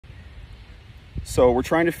So we're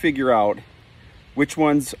trying to figure out which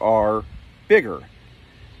ones are bigger,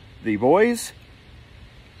 the boys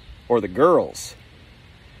or the girls.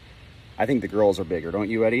 I think the girls are bigger, don't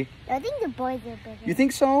you, Eddie? I think the boys are bigger. You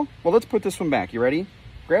think so? Well, let's put this one back. You ready?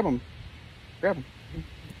 Grab them. Grab them.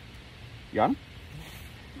 You got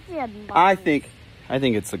them? I think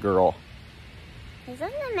it's the girl. There's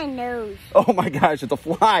something in my nose. Oh my gosh, it's a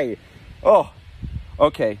fly. Oh,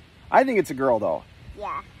 okay. I think it's a girl though.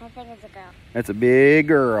 Yeah, I think it's a girl. It's a big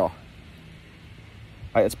girl. All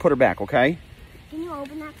right, let's put her back, okay? Can you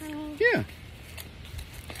open that for me? Yeah.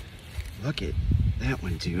 Look at that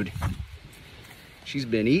one, dude. She's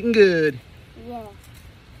been eating good. Yeah.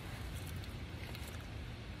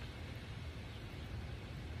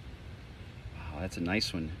 Wow, that's a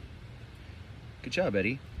nice one. Good job,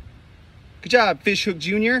 Eddie. Good job, Fish Hook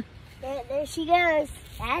Jr. There she goes.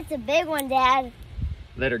 That's a big one, Dad.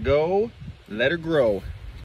 Let her go. Let her grow.